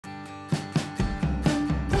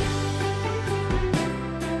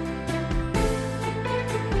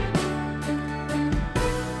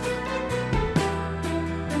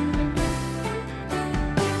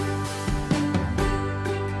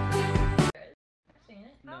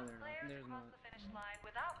No, there's not.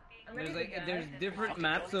 There's like there's different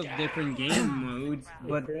maps of different game modes,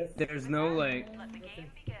 but there's no like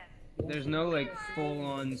full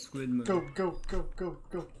on squid mode. Go, go, go, go,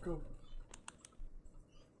 go, go.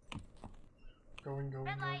 Going.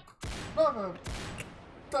 Mama!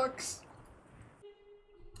 Ducks!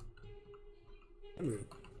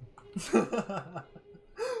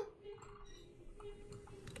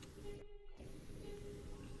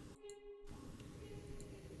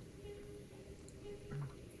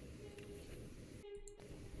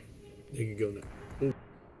 You can go now.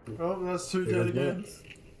 Oh, that's two dead again.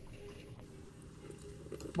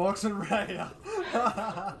 Marks and Raya.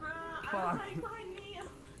 Fuck.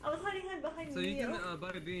 I was hiding behind me. So you can,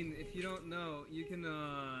 Bada Bean, if you don't know, you can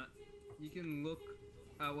look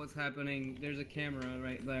at what's happening. There's a camera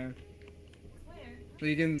right there. Where? So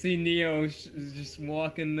you can see Neo just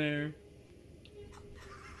walking there.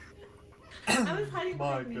 I was hiding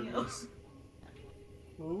My behind Neo. goodness.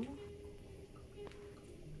 Ooh.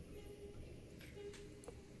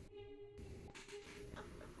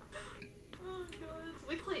 Oh god.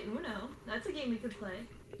 We play Uno. That's a game we could play.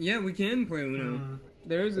 Yeah, we can play Uno.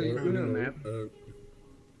 There's a Uno map.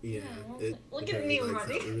 Yeah. Look at me running.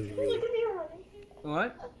 Look at me running.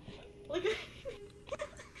 What? Look at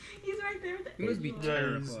he's right there with the You must be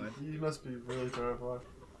terrified. You must be really terrified.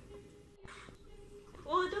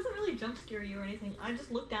 Well, it doesn't really jump scare you or anything. I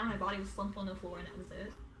just looked down, my body was slumped on the floor, and that was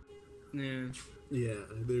it. Yeah. Yeah,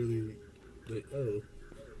 I literally, like, oh.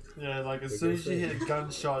 Yeah, like as soon as you hear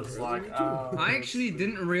gunshots, like, I actually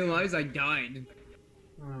didn't realize I died.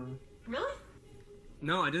 Really?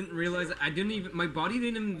 No, I didn't realize. I didn't even. My body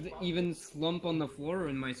didn't even slump on the floor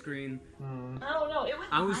in my screen. I don't know. It went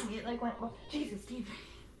behind me. It like went. Oh, Jesus, Steve.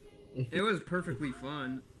 It was perfectly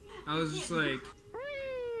fun. I was just like.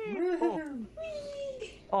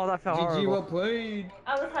 Oh, that felt horrible. GG, well played.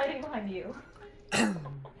 I was hiding behind you.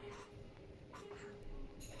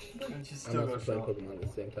 And she still got playing shot. Pokemon at the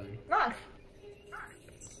same time. Max.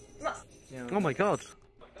 Yeah. Oh my god.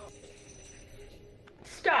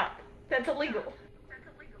 Stop. That's illegal.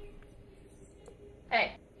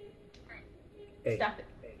 Hey. Hey. Stop it.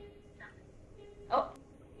 Oh.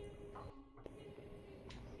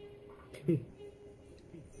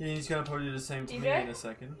 He's gonna put you the same to me DJ? in a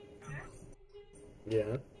second.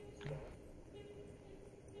 Yeah.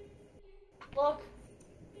 Look.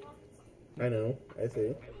 I know. I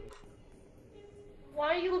see.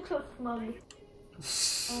 Why do you look so smug?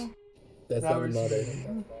 Oh. That's That not was- mother.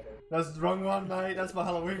 That's the wrong one, mate. That's my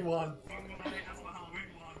Halloween one.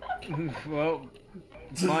 Well,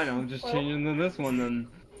 fine. I'll just change into this one then.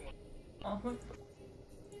 Uh-huh.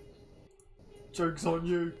 Joke's on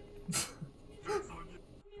you.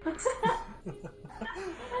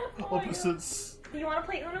 Opposites. Do you want to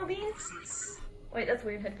play Uno, Beans? Wait, that's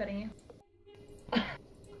weird, head petting you.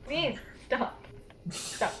 Beans, stop.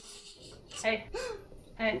 Stop. Hey.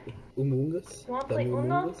 Hey. Among Us? You want to play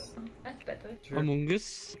Uno? That's better. Sure. Among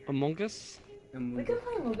Us? Among Us? We could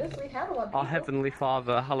play Among Us, we have a lot of people. Our Heavenly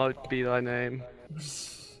Father, hallowed be thy name.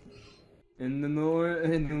 In the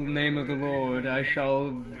name of the Lord, I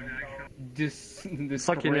shall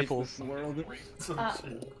Suck your nipples. the world. Uh,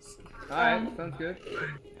 Alright, sounds good.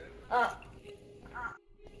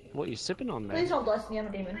 What are you sipping on, Please man? don't bless me, I'm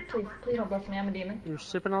a demon. Please don't bless me, I'm a demon. You're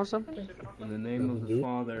sipping on something? In the name of the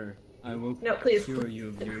Father, I will No, please. cure you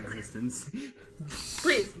of your existence.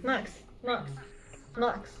 Please, Max.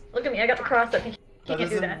 Look at me, I got the cross up. You That can't do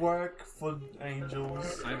doesn't that. work for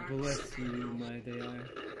angels. I bless you, my dear.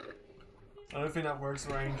 I don't think that works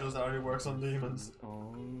for angels, that only works on demons.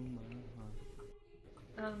 Oh my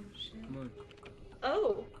heart. Oh, shit. Come on.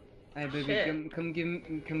 Oh. Hey baby, Shit. come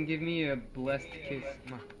give me a blessed kiss.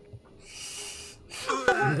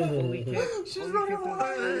 Holy kiss. She's Holy running kisses.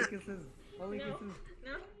 away! Holy kisses. Holy No. kisses.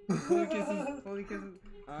 No. Holy kisses. Holy kisses.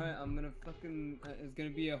 Alright, I'm gonna fucking. It's gonna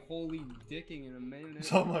be a holy dicking in a minute.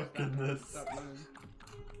 Oh my goodness. Stop running.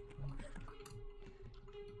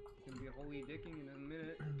 It's gonna be a holy dicking in a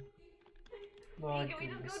minute. My Can we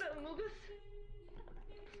just goodness. go to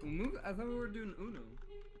Amogus? I thought we were doing Uno.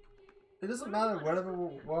 It doesn't matter, whatever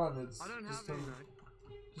one, it's I don't just, have Uno.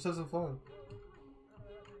 just have some fun.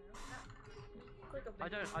 Click a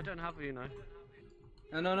big I don't have Uno.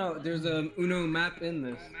 No, there's a Uno map in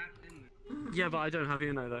this. Yeah, but I don't have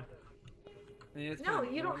Uno though. Yeah, it's No,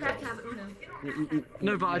 fine. you don't have to have Uno.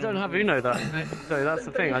 No, but I don't have Uno though. So that's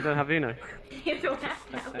the thing, I don't have Uno. You don't have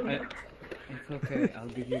to have Uno. It's okay, I'll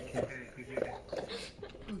give you a kiss.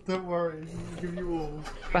 Don't worry, I'll give you all.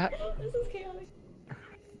 But, This is chaotic.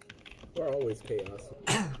 We're always chaos.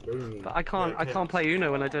 What do you mean? but I can't play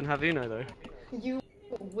Uno when I don't have Uno though. You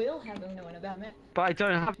will. will have Uno in about a minute. But I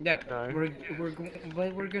don't have. Yeah, No.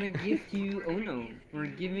 we're gonna gift you Uno. We're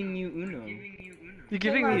giving you Uno. You're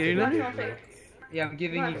giving me Uno? Yeah, I'm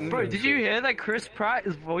giving you Uno. Bro, did you hear that Chris Pratt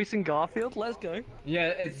is voicing Garfield? Let's go. Yeah,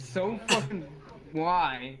 it's so fucking.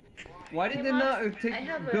 Why? Why did they not take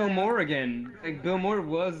Bill Moore again? Like Bill Moore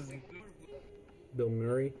was. Bill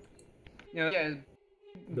Murray. Yeah,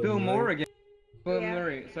 Bill Moore again. Bill Yeah.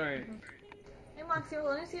 Murray. Sorry. Hey Moxie,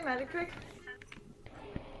 will you see a magic trick?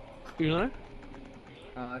 Uno?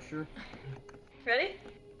 Sure. Ready?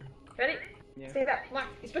 Ready? Yeah. Stay back. Come on.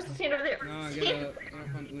 You're supposed to stand over there. No, I gotta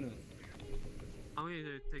find Uno. I'm going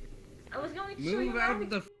to take it. I was going to show you Move a out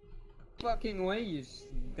magic. of the fucking way, you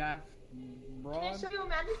daft Can I broad. show you a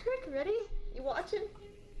magic trick? Ready? You watching?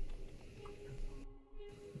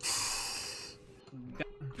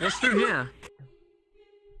 What's through here?